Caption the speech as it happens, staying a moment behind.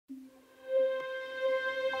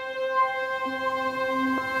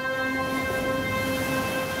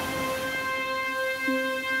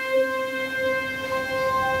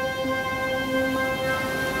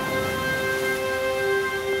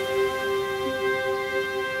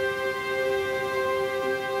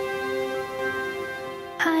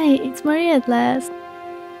Hi, it's Maria at last.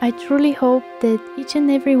 I truly hope that each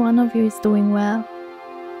and every one of you is doing well.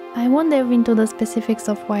 I won't delve into the specifics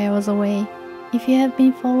of why I was away. If you have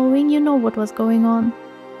been following, you know what was going on.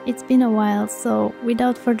 It's been a while, so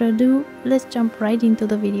without further ado, let's jump right into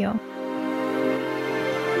the video.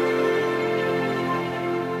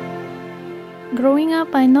 Growing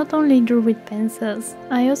up, I not only drew with pencils,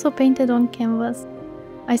 I also painted on canvas.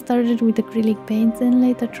 I started with acrylic paints and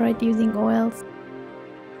later tried using oils.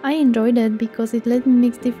 I enjoyed it because it let me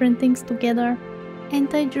mix different things together,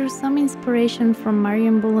 and I drew some inspiration from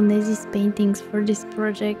Marian Bolognese's paintings for this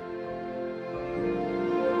project.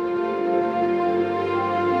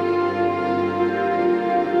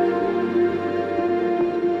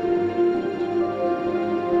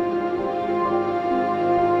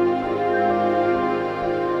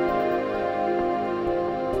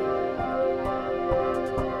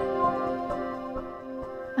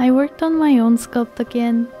 I worked on my own sculpt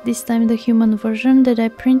again, this time the human version that I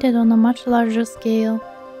printed on a much larger scale.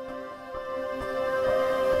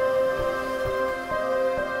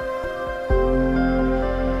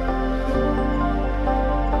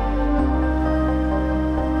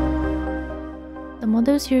 The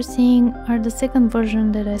models you're seeing are the second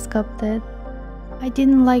version that I sculpted. I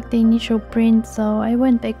didn't like the initial print, so I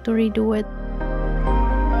went back to redo it.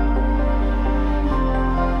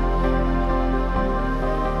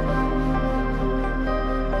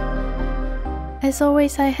 As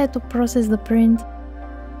always, I had to process the print.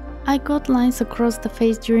 I got lines across the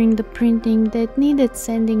face during the printing that needed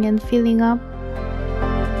sanding and filling up.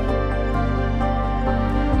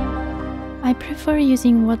 I prefer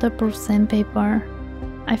using waterproof sandpaper.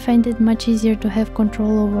 I find it much easier to have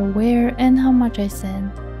control over where and how much I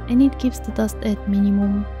sand, and it keeps the dust at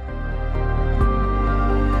minimum.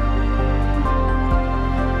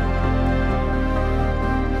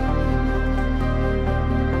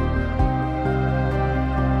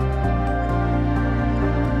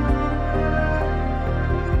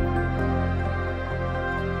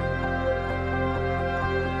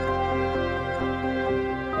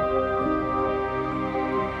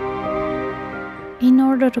 In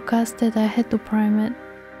order to cast it, I had to prime it.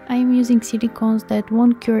 I am using silicones that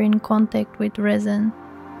won't cure in contact with resin.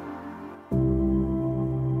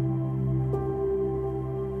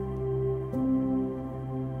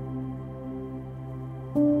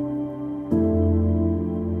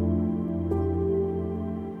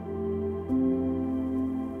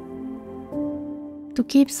 To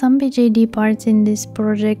keep some BJD parts in this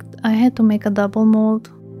project, I had to make a double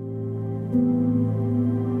mold.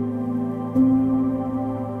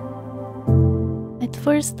 At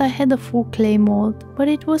first I had a full clay mold, but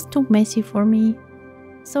it was too messy for me,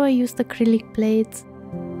 so I used acrylic plates.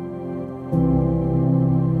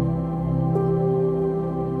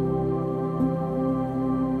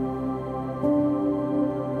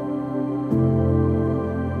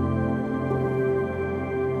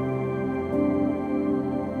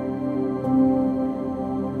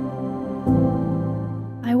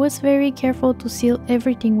 I was very careful to seal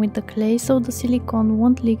everything with the clay so the silicone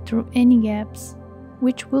won't leak through any gaps,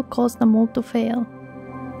 which will cause the mold to fail.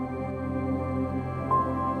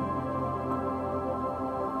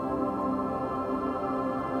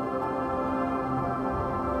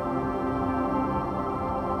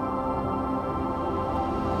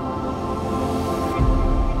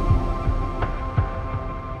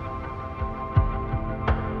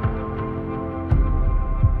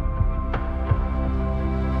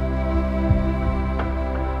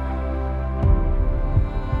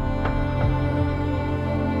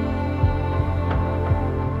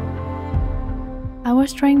 I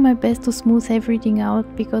was trying my best to smooth everything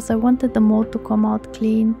out because I wanted the mold to come out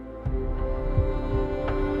clean.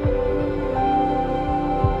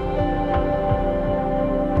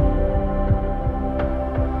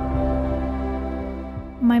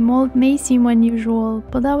 My mold may seem unusual,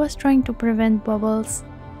 but I was trying to prevent bubbles.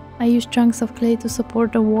 I used chunks of clay to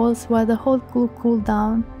support the walls while the whole cooled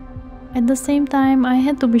down. At the same time, I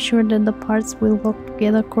had to be sure that the parts will lock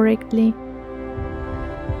together correctly.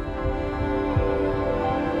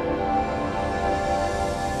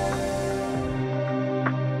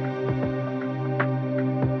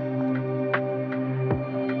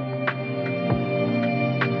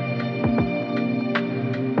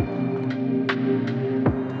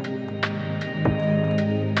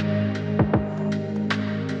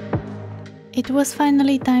 It was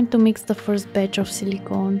finally time to mix the first batch of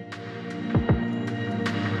silicone.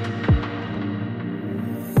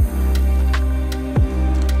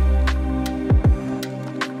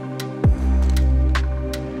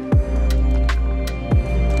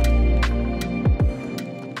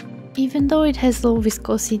 And though it has low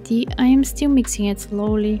viscosity, I am still mixing it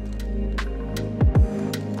slowly.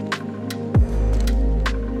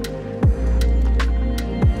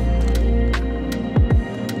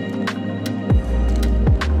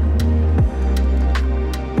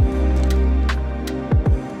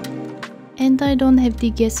 And I don't have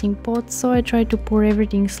degassing pots, so I try to pour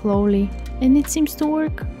everything slowly, and it seems to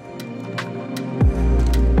work.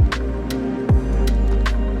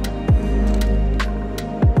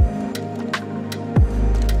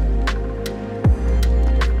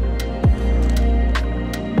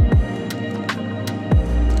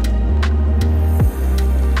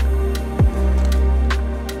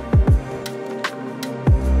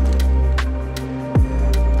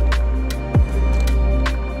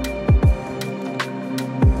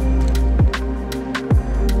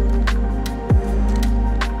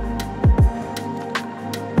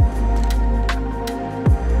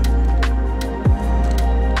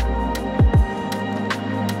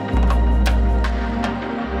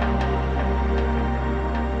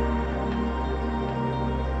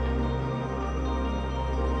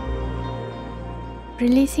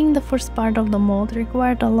 Releasing the first part of the mold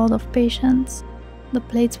required a lot of patience. The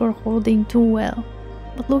plates were holding too well.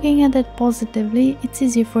 But looking at it positively, it's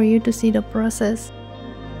easy for you to see the process.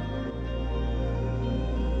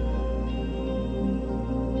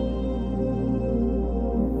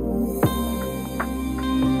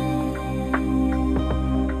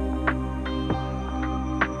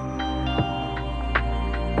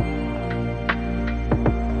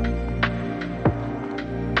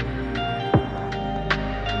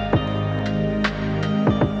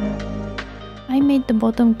 I made the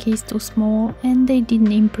bottom keys too small and they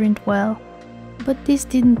didn't imprint well, but this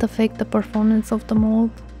didn't affect the performance of the mold.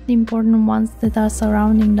 The important ones that are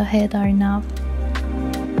surrounding the head are enough.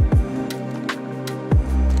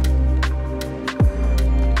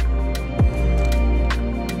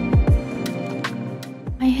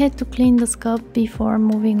 I had to clean the sculpt before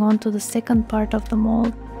moving on to the second part of the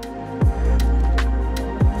mold.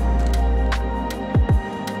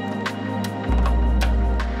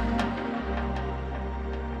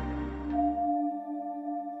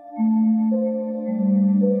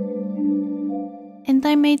 And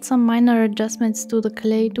I made some minor adjustments to the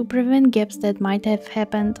clay to prevent gaps that might have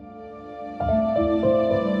happened.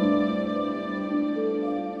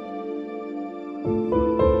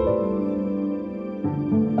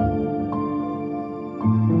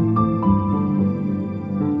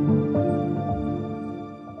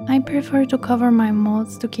 I prefer to cover my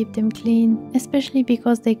molds to keep them clean, especially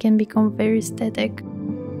because they can become very static.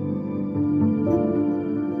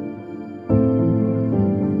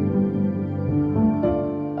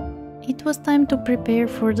 It was time to prepare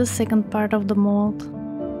for the second part of the mold.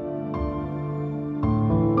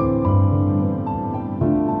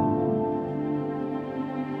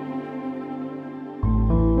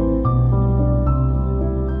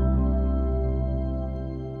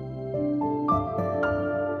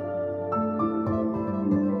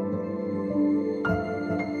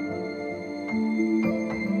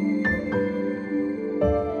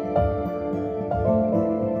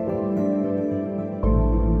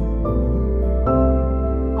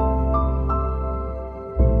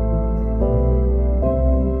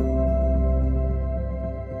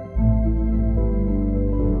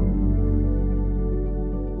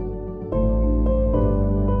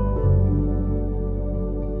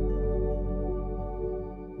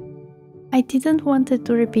 I didn't want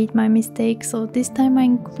to repeat my mistake, so this time I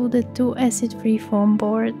included 2 acid-free foam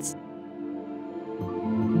boards.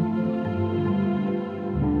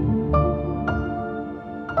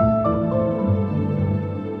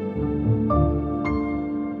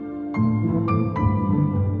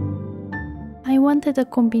 I wanted a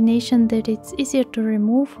combination that it's easier to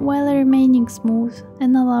remove while remaining smooth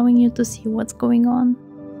and allowing you to see what's going on.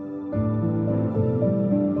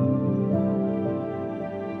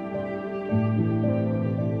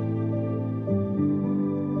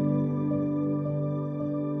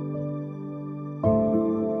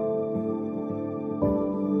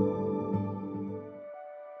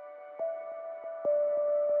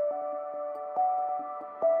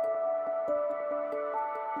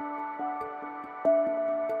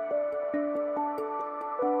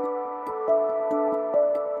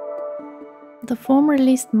 The foam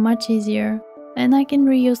released much easier, and I can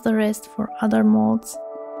reuse the rest for other molds.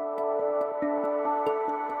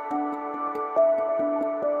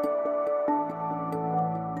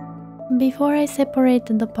 Before I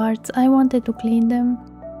separated the parts, I wanted to clean them.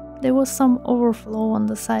 There was some overflow on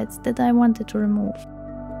the sides that I wanted to remove.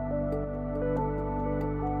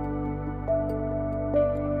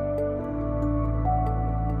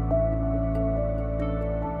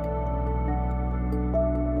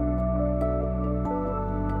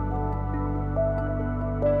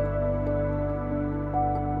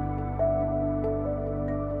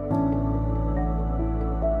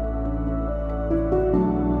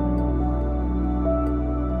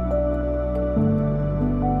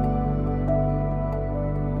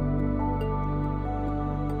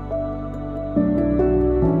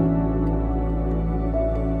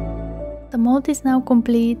 The mold is now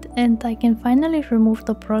complete and I can finally remove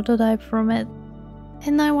the prototype from it.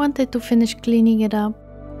 And I wanted to finish cleaning it up.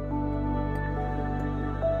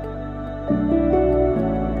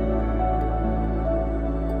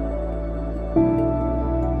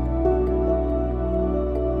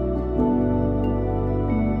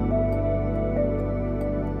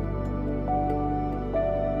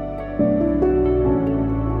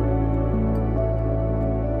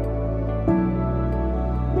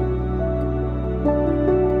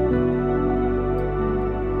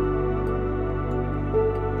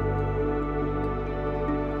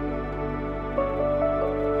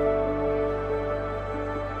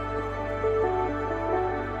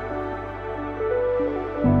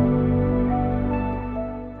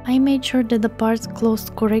 I made sure that the parts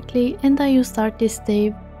closed correctly and I used artist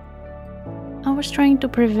tape. I was trying to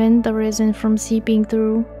prevent the resin from seeping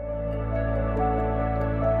through.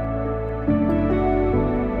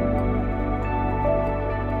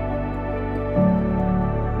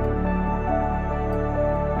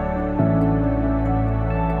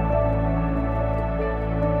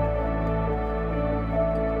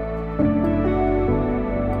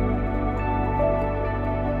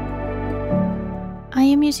 I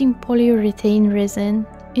am using polyurethane resin.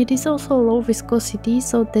 It is also low viscosity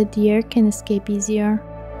so that the air can escape easier.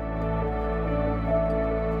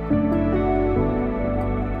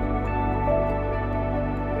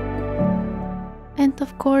 And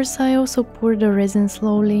of course, I also pour the resin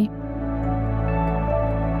slowly.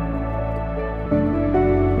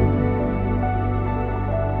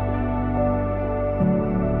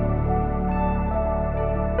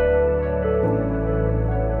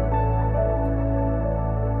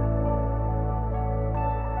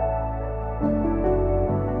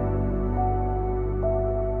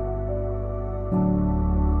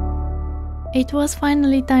 It was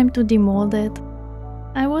finally time to demold it.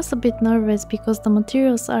 I was a bit nervous because the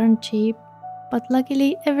materials aren't cheap, but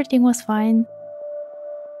luckily everything was fine.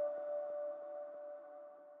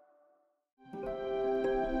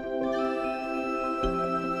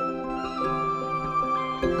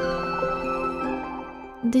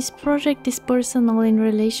 This project is personal in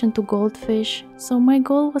relation to Goldfish, so my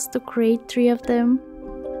goal was to create 3 of them.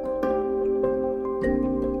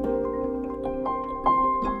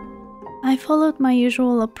 I followed my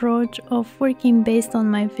usual approach of working based on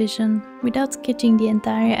my vision, without sketching the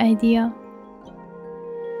entire idea.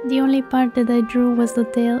 The only part that I drew was the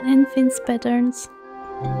tail and fins patterns.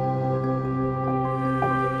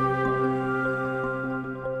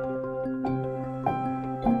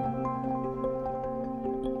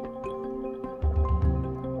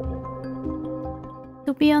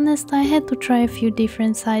 To be honest, I had to try a few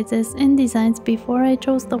different sizes and designs before I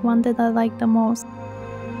chose the one that I liked the most.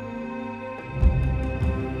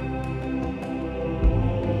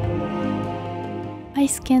 I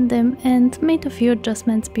scanned them and made a few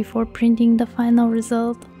adjustments before printing the final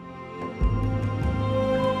result.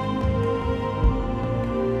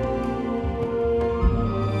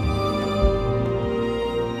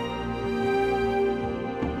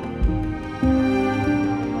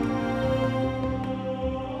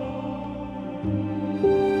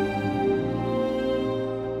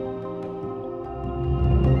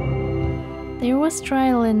 There was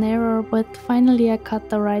trial and error, but finally I cut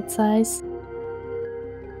the right size.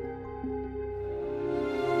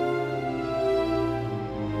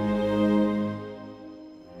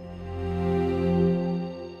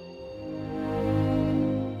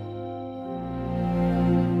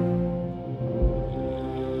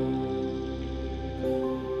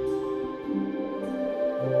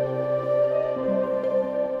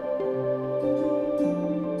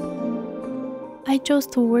 I chose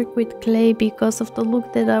to work with clay because of the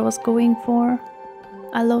look that I was going for.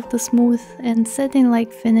 I love the smooth and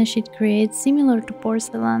satin-like finish it creates, similar to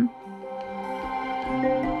porcelain.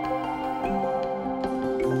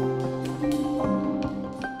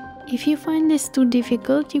 If you find this too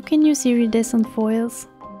difficult, you can use iridescent foils.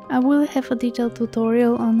 I will have a detailed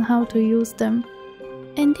tutorial on how to use them.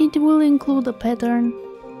 And it will include a pattern.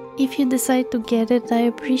 If you decide to get it, I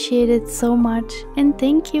appreciate it so much, and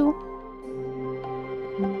thank you!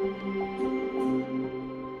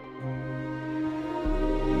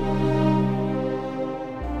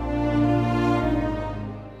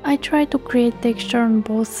 I try to create texture on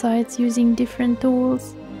both sides using different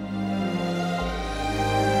tools.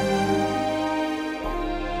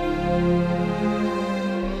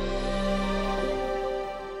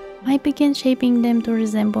 I began shaping them to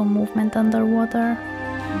resemble movement underwater.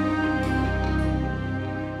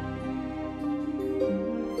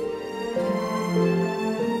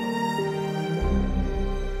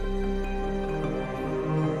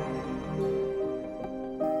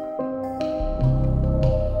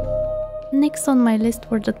 Next on my list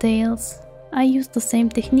were the tails. I used the same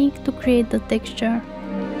technique to create the texture.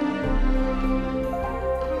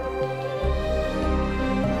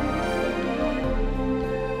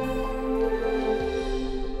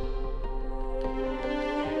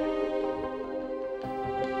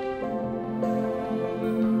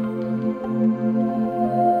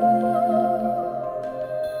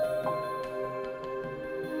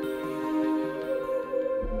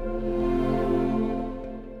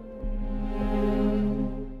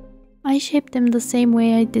 I shaped them the same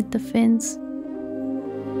way I did the fins.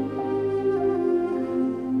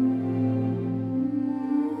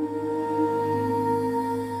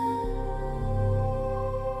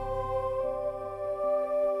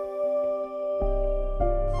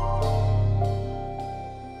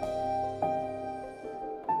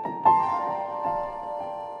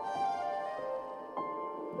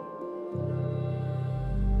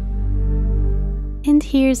 And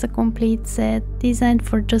here's a complete set, designed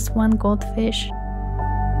for just one goldfish.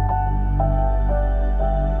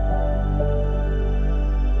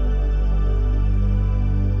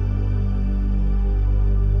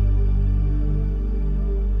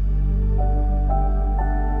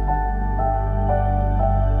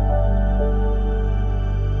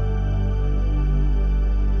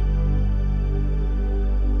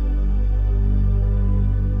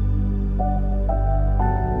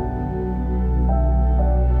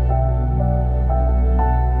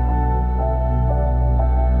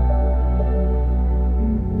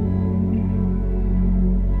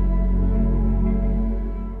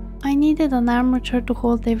 I needed an armature to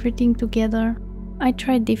hold everything together. I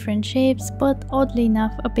tried different shapes, but oddly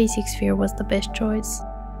enough, a basic sphere was the best choice.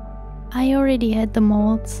 I already had the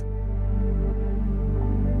molds.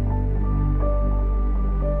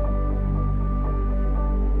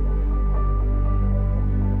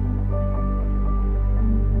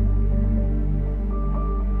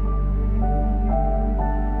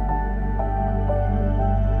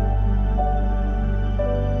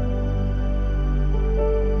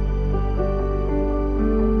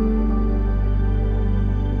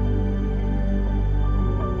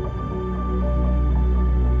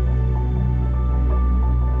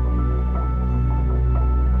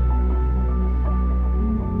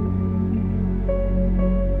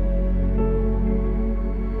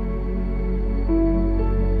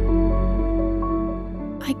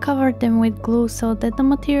 I covered them with glue so that the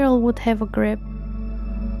material would have a grip.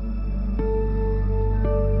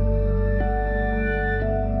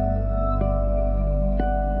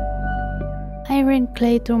 I ran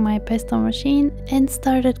clay through my pesto machine and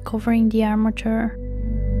started covering the armature.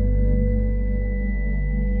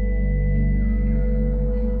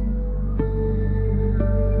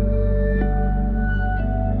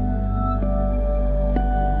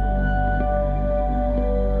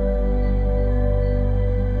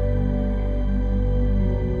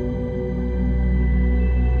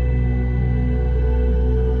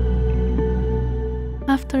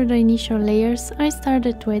 After the initial layers, I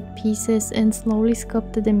started to add pieces and slowly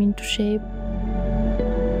sculpted them into shape.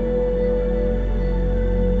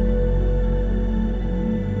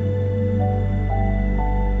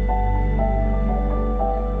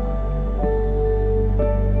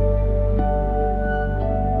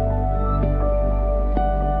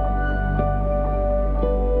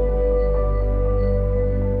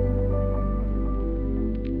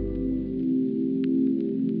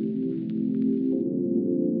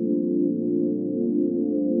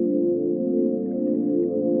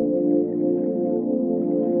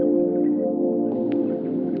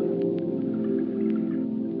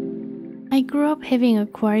 I grew up having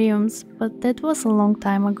aquariums, but that was a long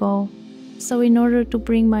time ago. So in order to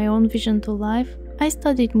bring my own vision to life, I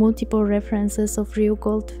studied multiple references of real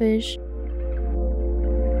goldfish.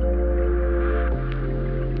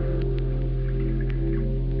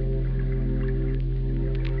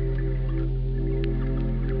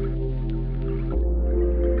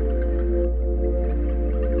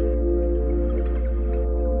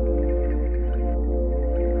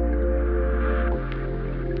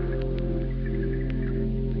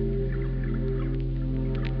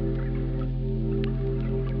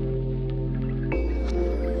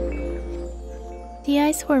 The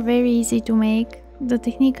eyes were very easy to make. The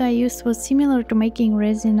technique I used was similar to making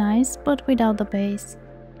resin eyes, but without the base.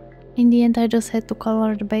 In the end, I just had to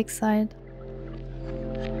color the backside.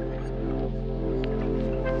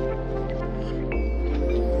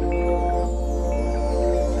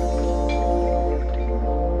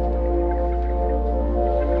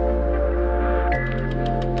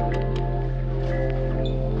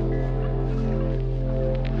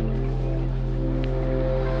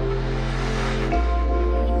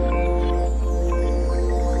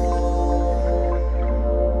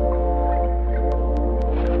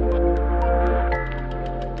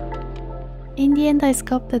 I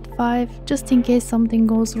sculpted 5 just in case something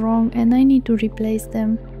goes wrong and I need to replace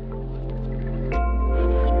them.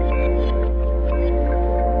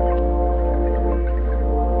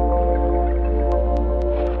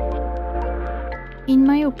 In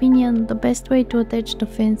my opinion, the best way to attach the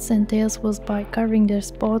fins and tails was by carving their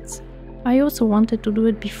spots. I also wanted to do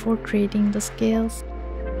it before creating the scales.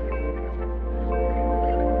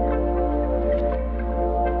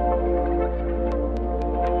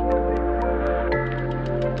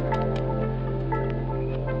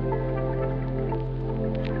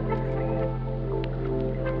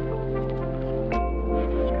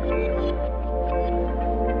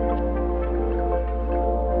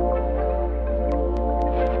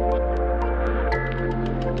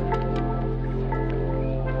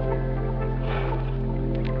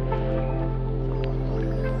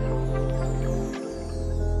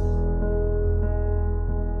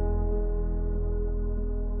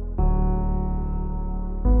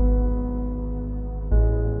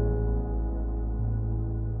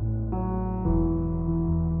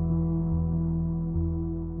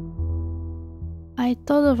 I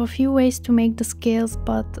thought of a few ways to make the scales,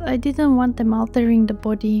 but I didn't want them altering the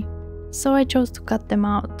body, so I chose to cut them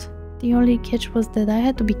out. The only catch was that I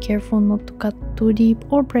had to be careful not to cut too deep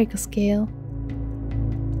or break a scale.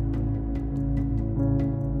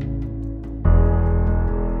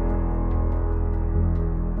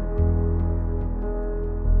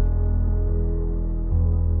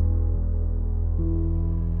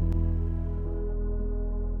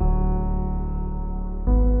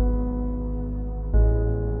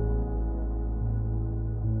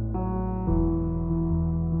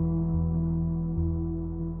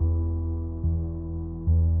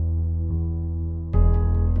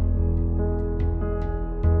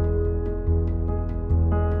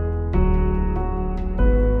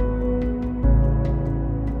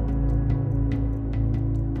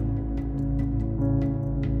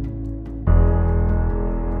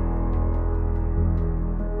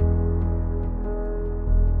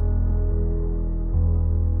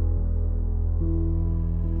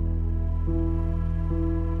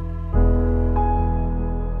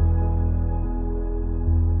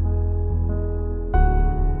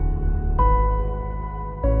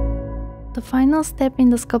 The final step in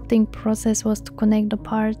the sculpting process was to connect the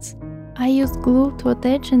parts. I used glue to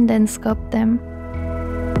attach and then sculpt them.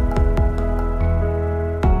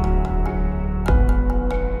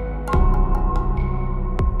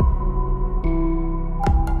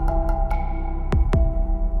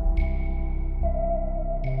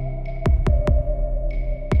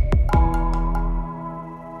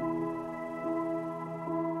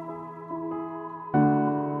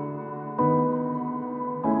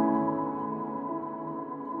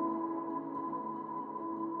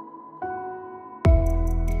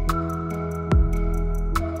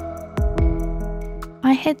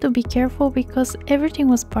 I had to be careful because everything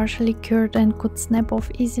was partially cured and could snap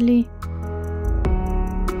off easily.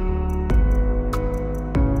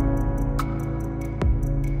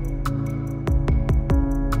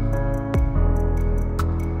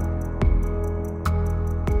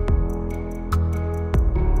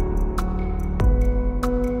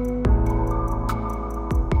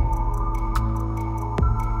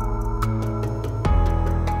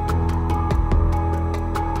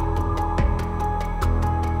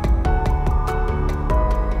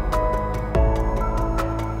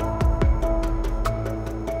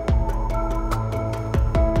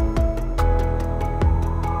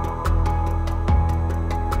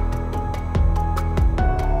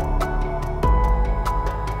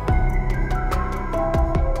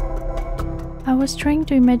 I was trying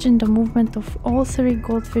to imagine the movement of all 3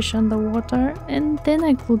 goldfish underwater, and then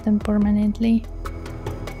I glued them permanently.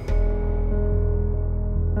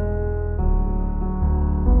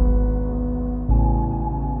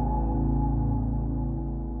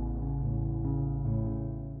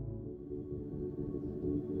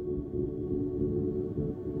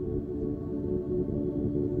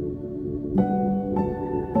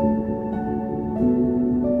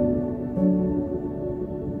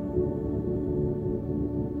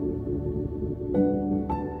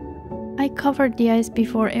 I covered the eyes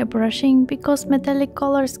before airbrushing because metallic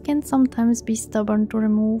colors can sometimes be stubborn to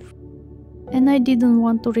remove, and I didn't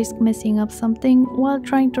want to risk messing up something while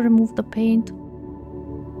trying to remove the paint.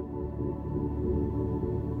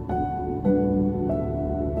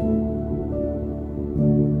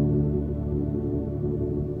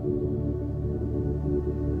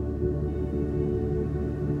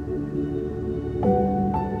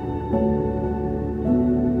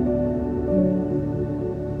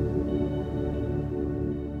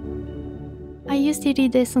 First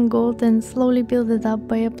iridescent gold and slowly build it up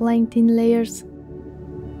by applying thin layers.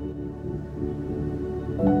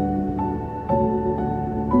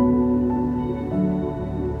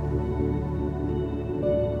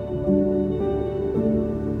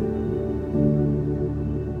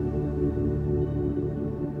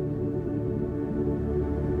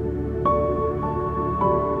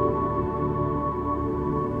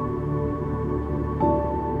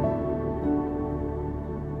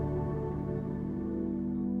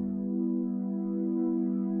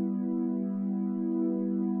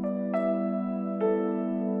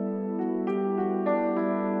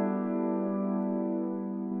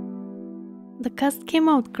 The cast came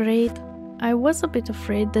out great. I was a bit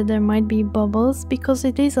afraid that there might be bubbles because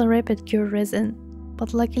it is a rapid cure resin,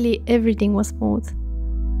 but luckily everything was smooth.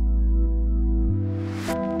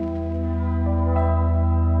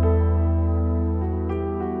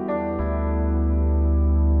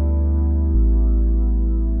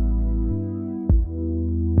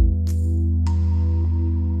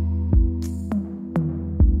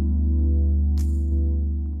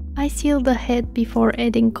 I sealed the head before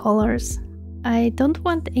adding colors. I don't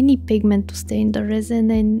want any pigment to stay in the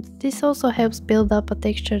resin, and this also helps build up a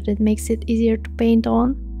texture that makes it easier to paint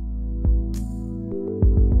on.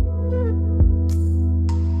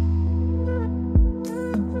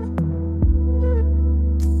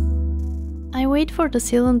 I wait for the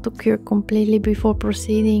sealant to cure completely before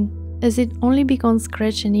proceeding, as it only becomes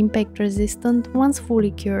scratch and impact resistant once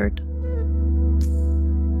fully cured.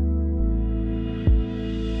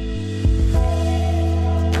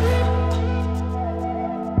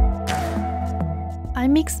 I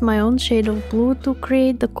mixed my own shade of blue to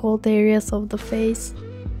create the cold areas of the face.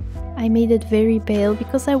 I made it very pale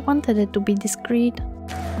because I wanted it to be discreet.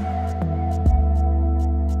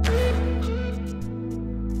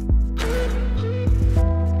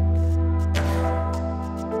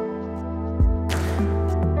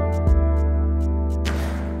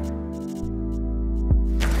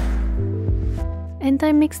 And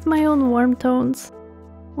I mixed my own warm tones.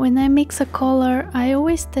 When I mix a color, I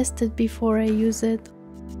always test it before I use it.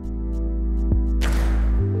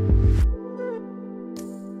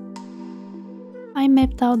 I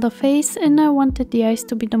mapped out the face and I wanted the eyes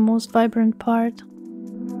to be the most vibrant part.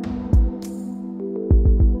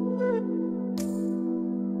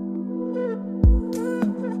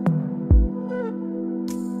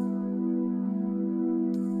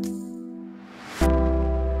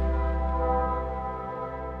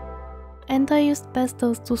 And I used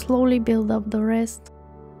pastels to slowly build up the rest.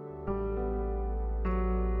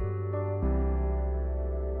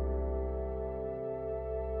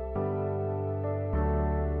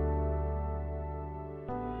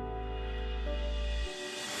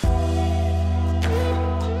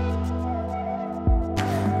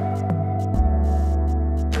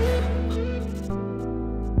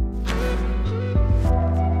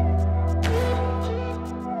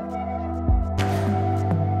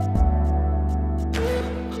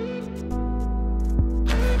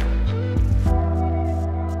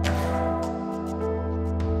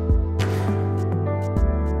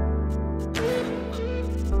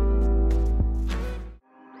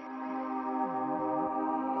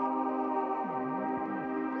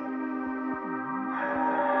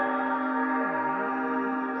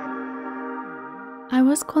 I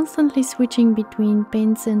was constantly switching between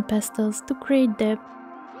paints and pastels to create depth.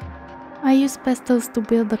 I used pastels to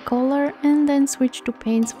build the color and then switch to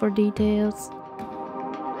paints for details.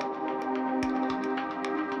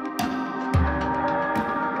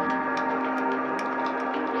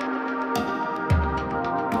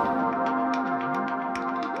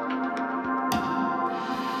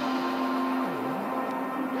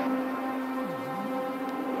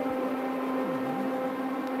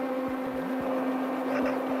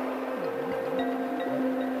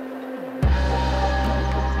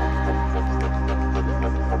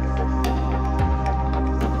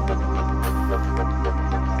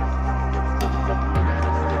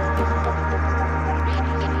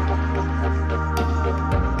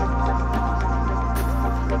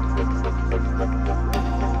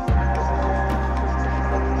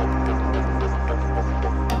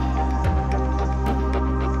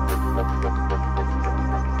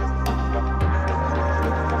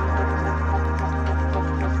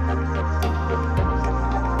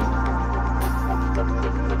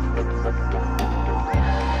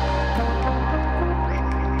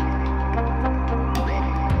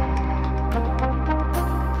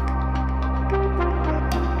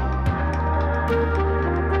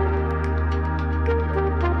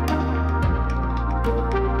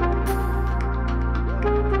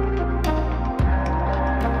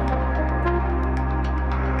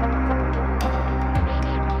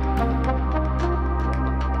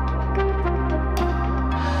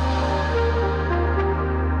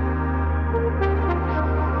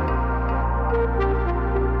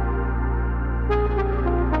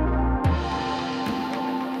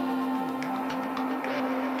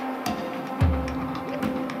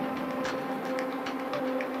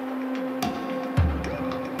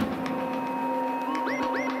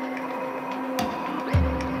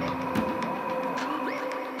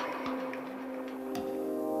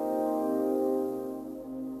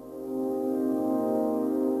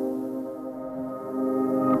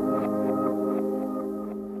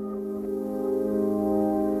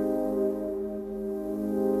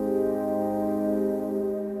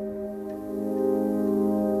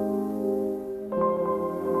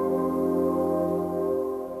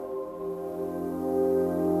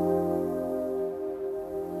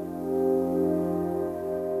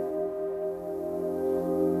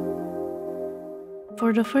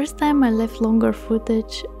 For the first time I left longer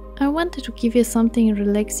footage. I wanted to give you something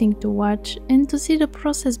relaxing to watch and to see the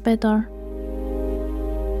process better.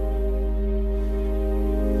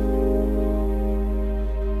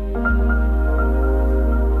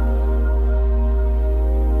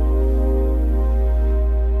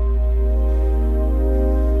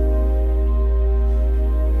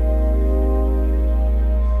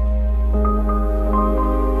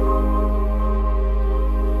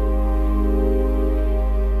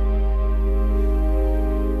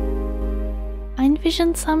 I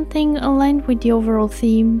envisioned something aligned with the overall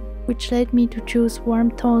theme, which led me to choose warm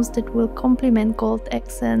tones that will complement gold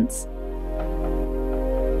accents.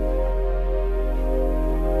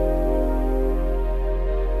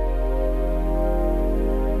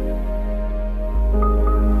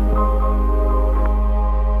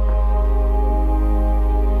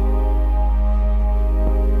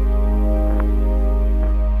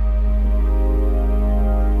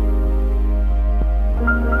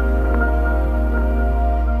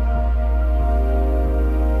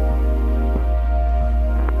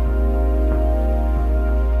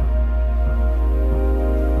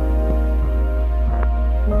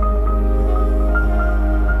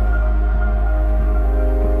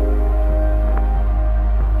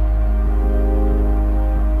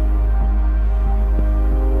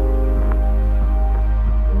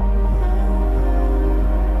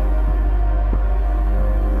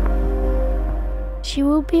 She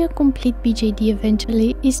will be a complete BJD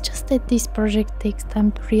eventually, it's just that this project takes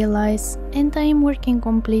time to realize, and I am working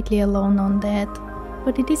completely alone on that.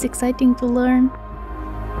 But it is exciting to learn.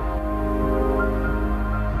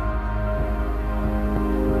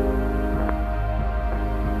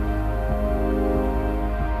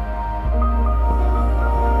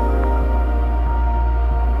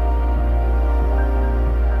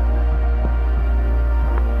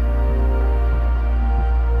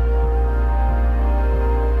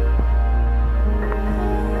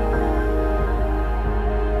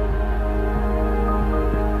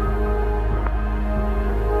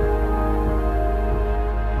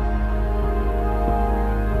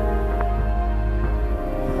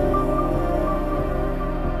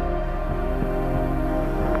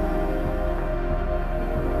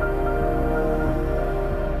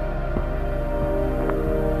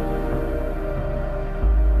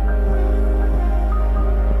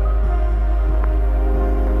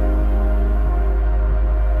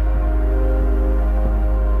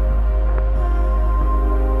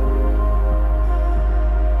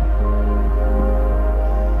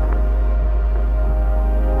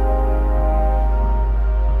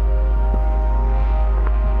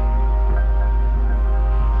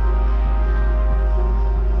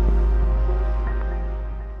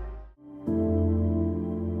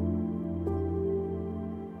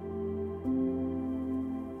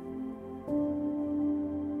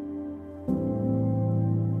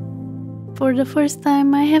 For the first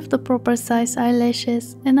time I have the proper size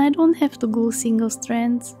eyelashes and I don't have to glue single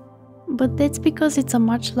strands. But that's because it's a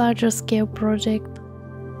much larger scale project.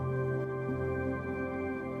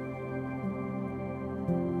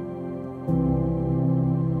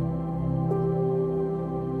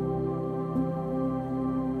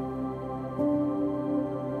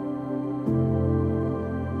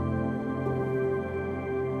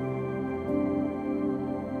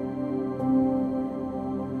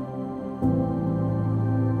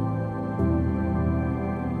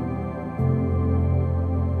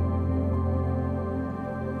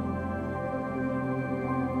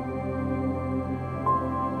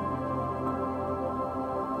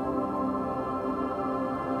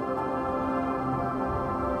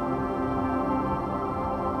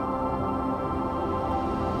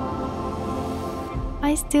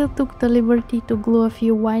 I still took the liberty to glue a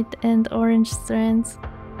few white and orange strands.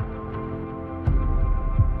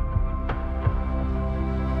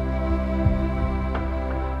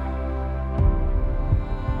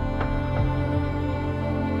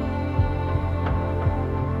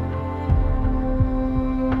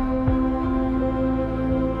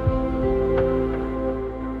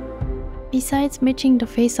 Besides matching the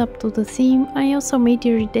face up to the theme, I also made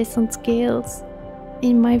iridescent scales.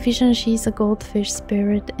 In my vision she is a goldfish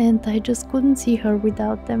spirit and I just couldn't see her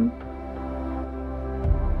without them.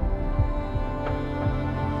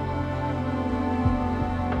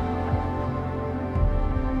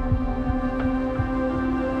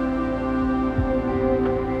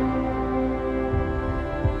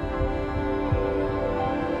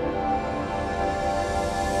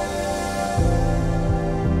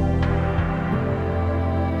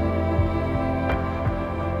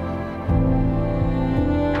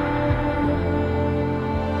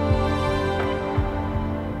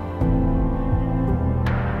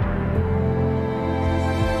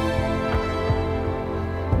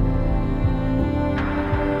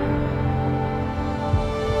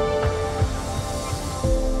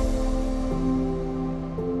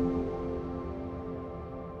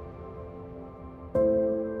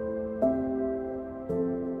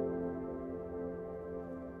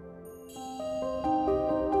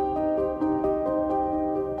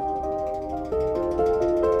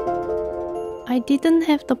 didn't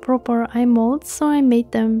have the proper eye molds, so I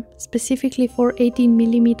made them specifically for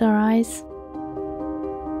 18mm eyes.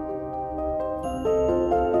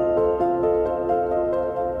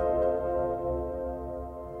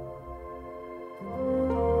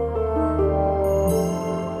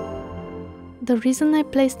 The reason I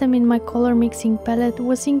placed them in my color mixing palette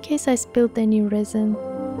was in case I spilled any resin.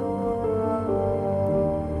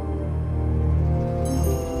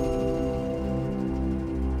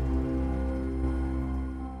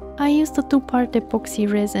 I used a 2-part epoxy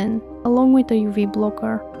resin, along with a UV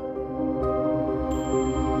blocker.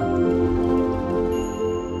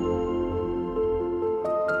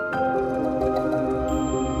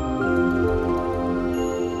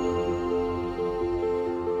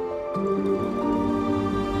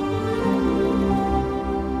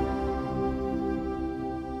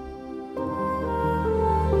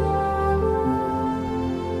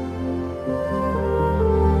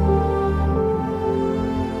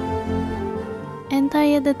 And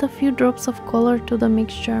I added a few drops of color to the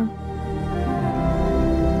mixture.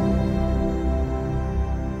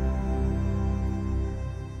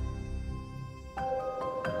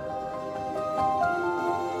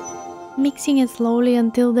 Mixing it slowly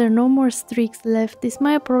until there are no more streaks left is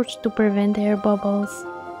my approach to prevent air bubbles,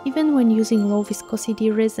 even when using low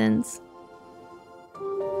viscosity resins.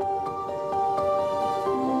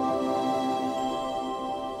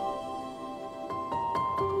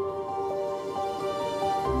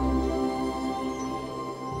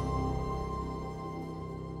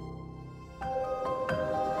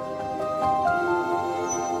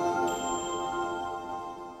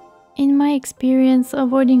 In my experience,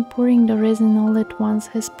 avoiding pouring the resin all at once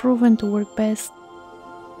has proven to work best.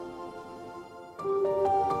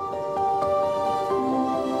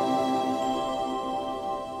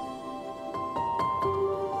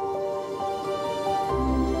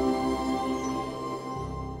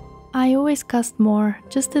 I always cast more,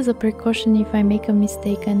 just as a precaution if I make a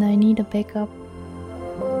mistake and I need a backup.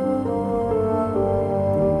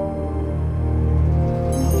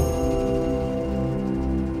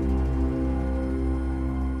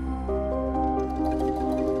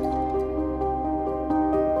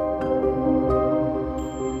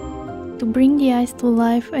 To bring the eyes to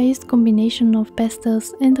life, I used a combination of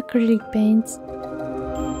pastels and acrylic paints.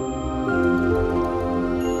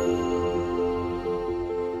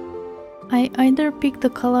 I either pick the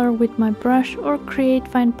color with my brush or create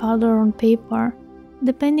fine powder on paper,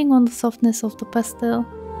 depending on the softness of the pastel.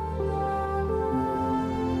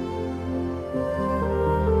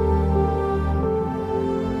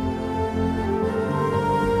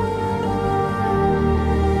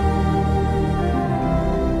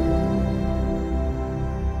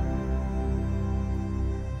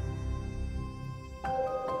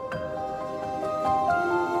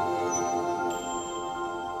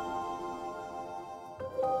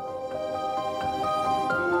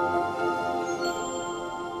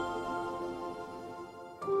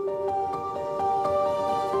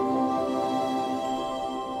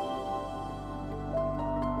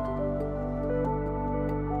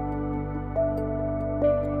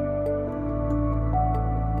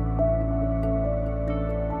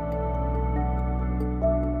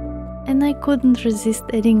 And I couldn't resist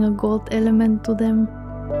adding a gold element to them.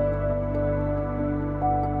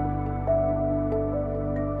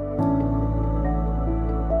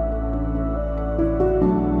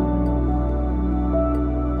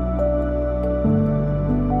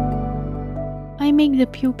 I make the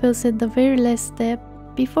pupils at the very last step,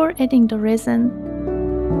 before adding the resin.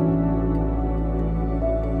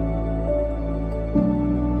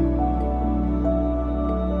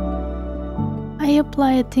 I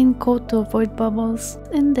apply a thin coat to avoid bubbles,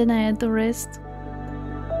 and then I add the rest.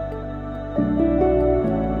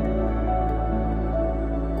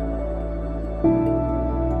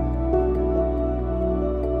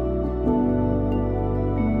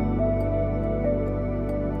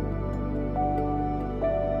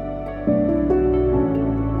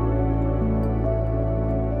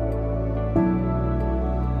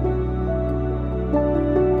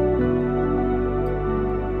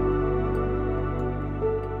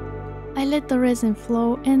 I let the resin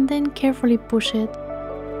flow and then carefully push it.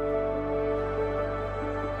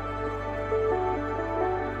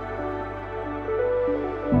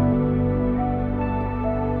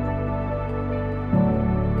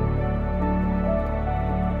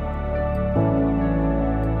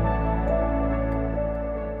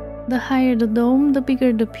 The higher the dome, the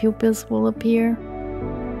bigger the pupils will appear.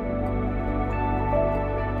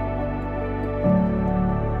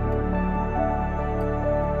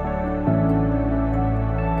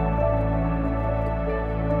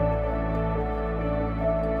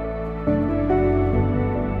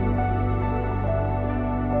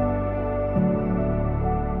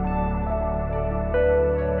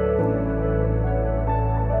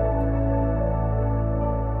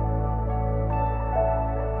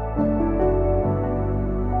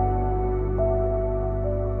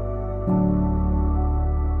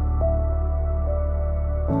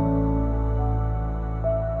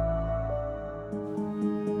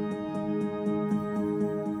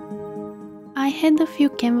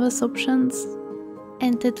 canvas options.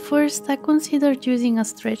 And at first I considered using a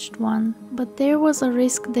stretched one, but there was a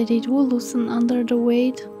risk that it would loosen under the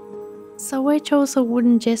weight. So I chose a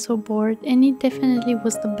wooden gesso board, and it definitely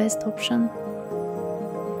was the best option.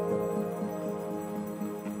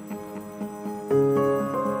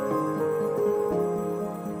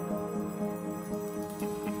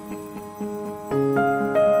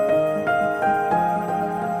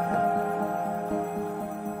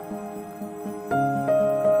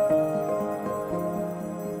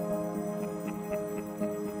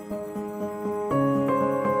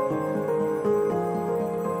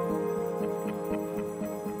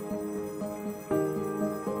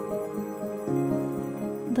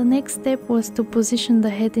 The next step was to position the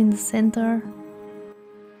head in the center.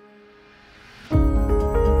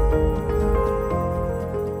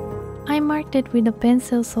 I marked it with a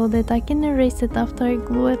pencil so that I can erase it after I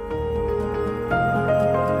glue it.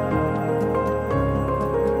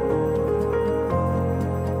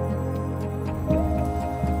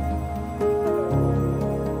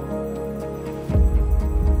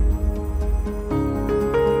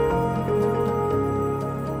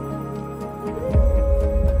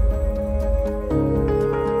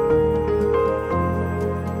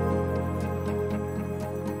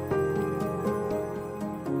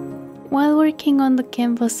 While working on the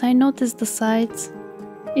canvas, I noticed the sides.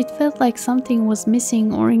 It felt like something was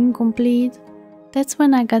missing or incomplete. That's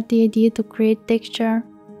when I got the idea to create texture.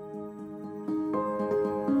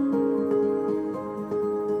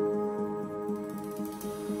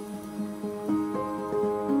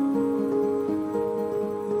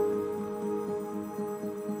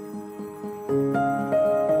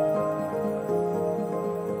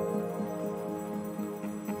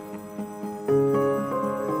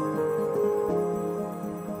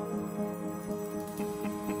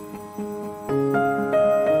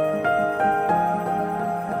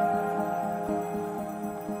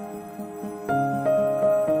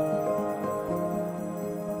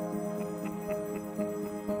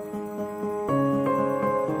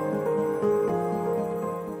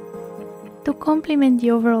 To complement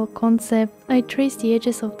the overall concept, I traced the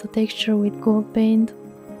edges of the texture with gold paint.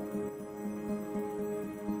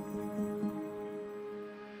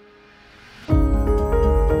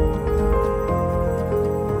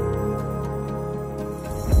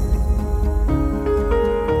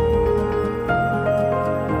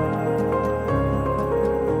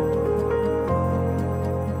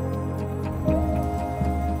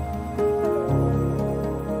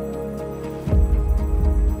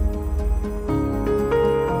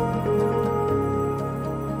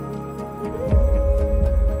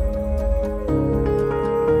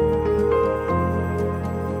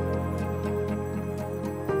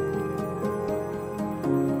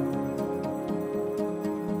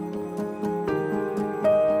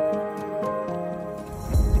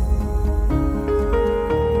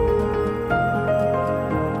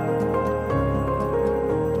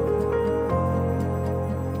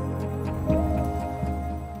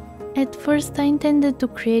 At first I intended to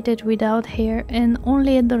create it without hair and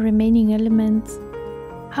only add the remaining elements.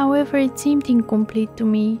 However, it seemed incomplete to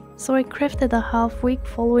me, so I crafted a half wig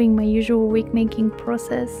following my usual wig making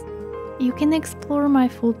process. You can explore my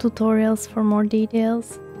full tutorials for more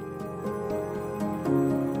details.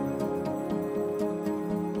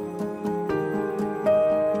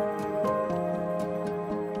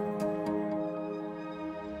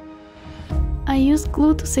 I used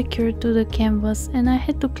glue to secure it to the canvas, and I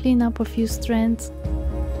had to clean up a few strands.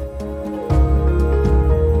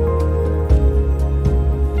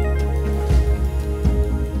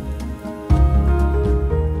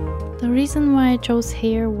 The reason why I chose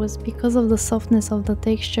hair was because of the softness of the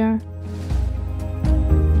texture.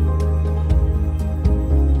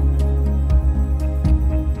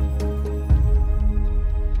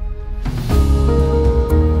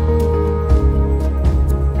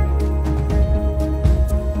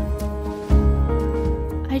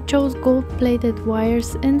 I chose gold-plated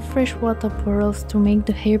wires and freshwater pearls to make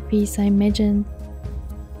the hairpiece I imagined,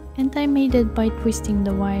 and I made it by twisting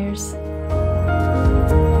the wires.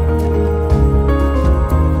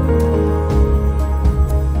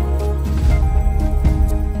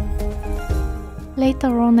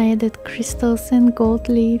 Later on I added crystals and gold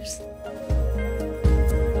leaves.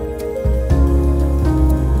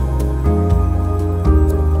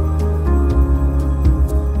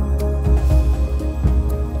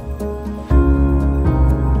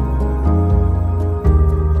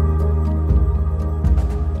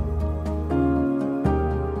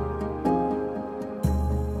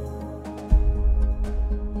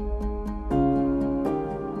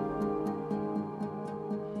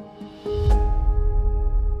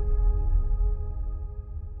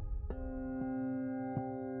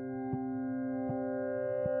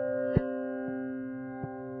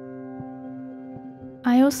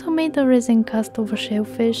 I also made a resin cast of a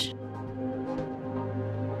shellfish.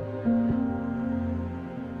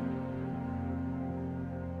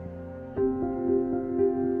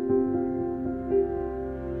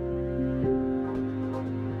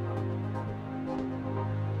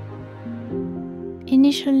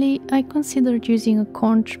 Initially, I considered using a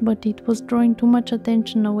conch, but it was drawing too much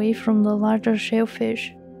attention away from the larger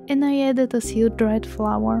shellfish, and I added a seal-dried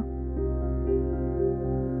flower.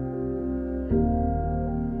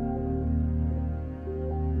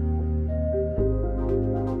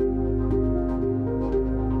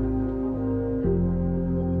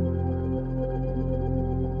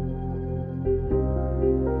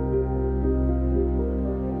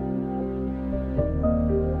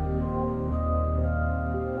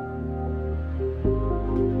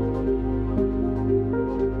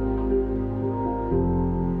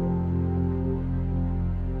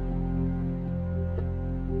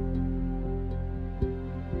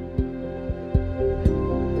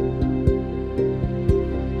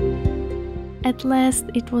 At last,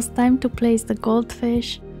 it was time to place the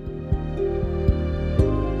goldfish.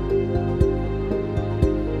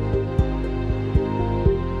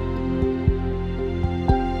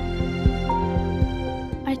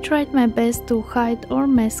 I tried my best to hide or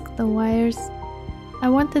mask the wires. I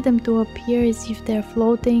wanted them to appear as if they're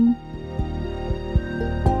floating.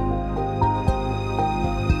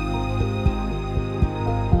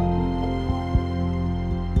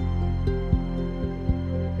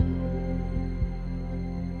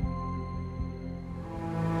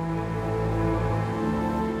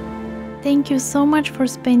 Thank you so much for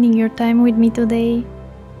spending your time with me today.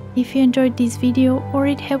 If you enjoyed this video or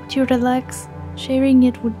it helped you relax, sharing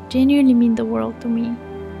it would genuinely mean the world to me.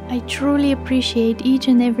 I truly appreciate each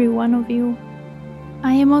and every one of you.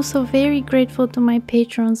 I am also very grateful to my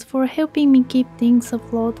patrons for helping me keep things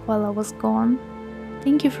afloat while I was gone.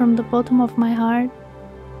 Thank you from the bottom of my heart.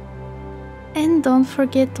 And don't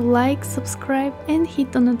forget to like, subscribe and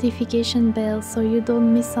hit the notification bell so you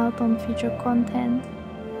don't miss out on future content.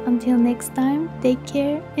 Until next time, take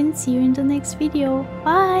care and see you in the next video.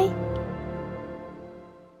 Bye!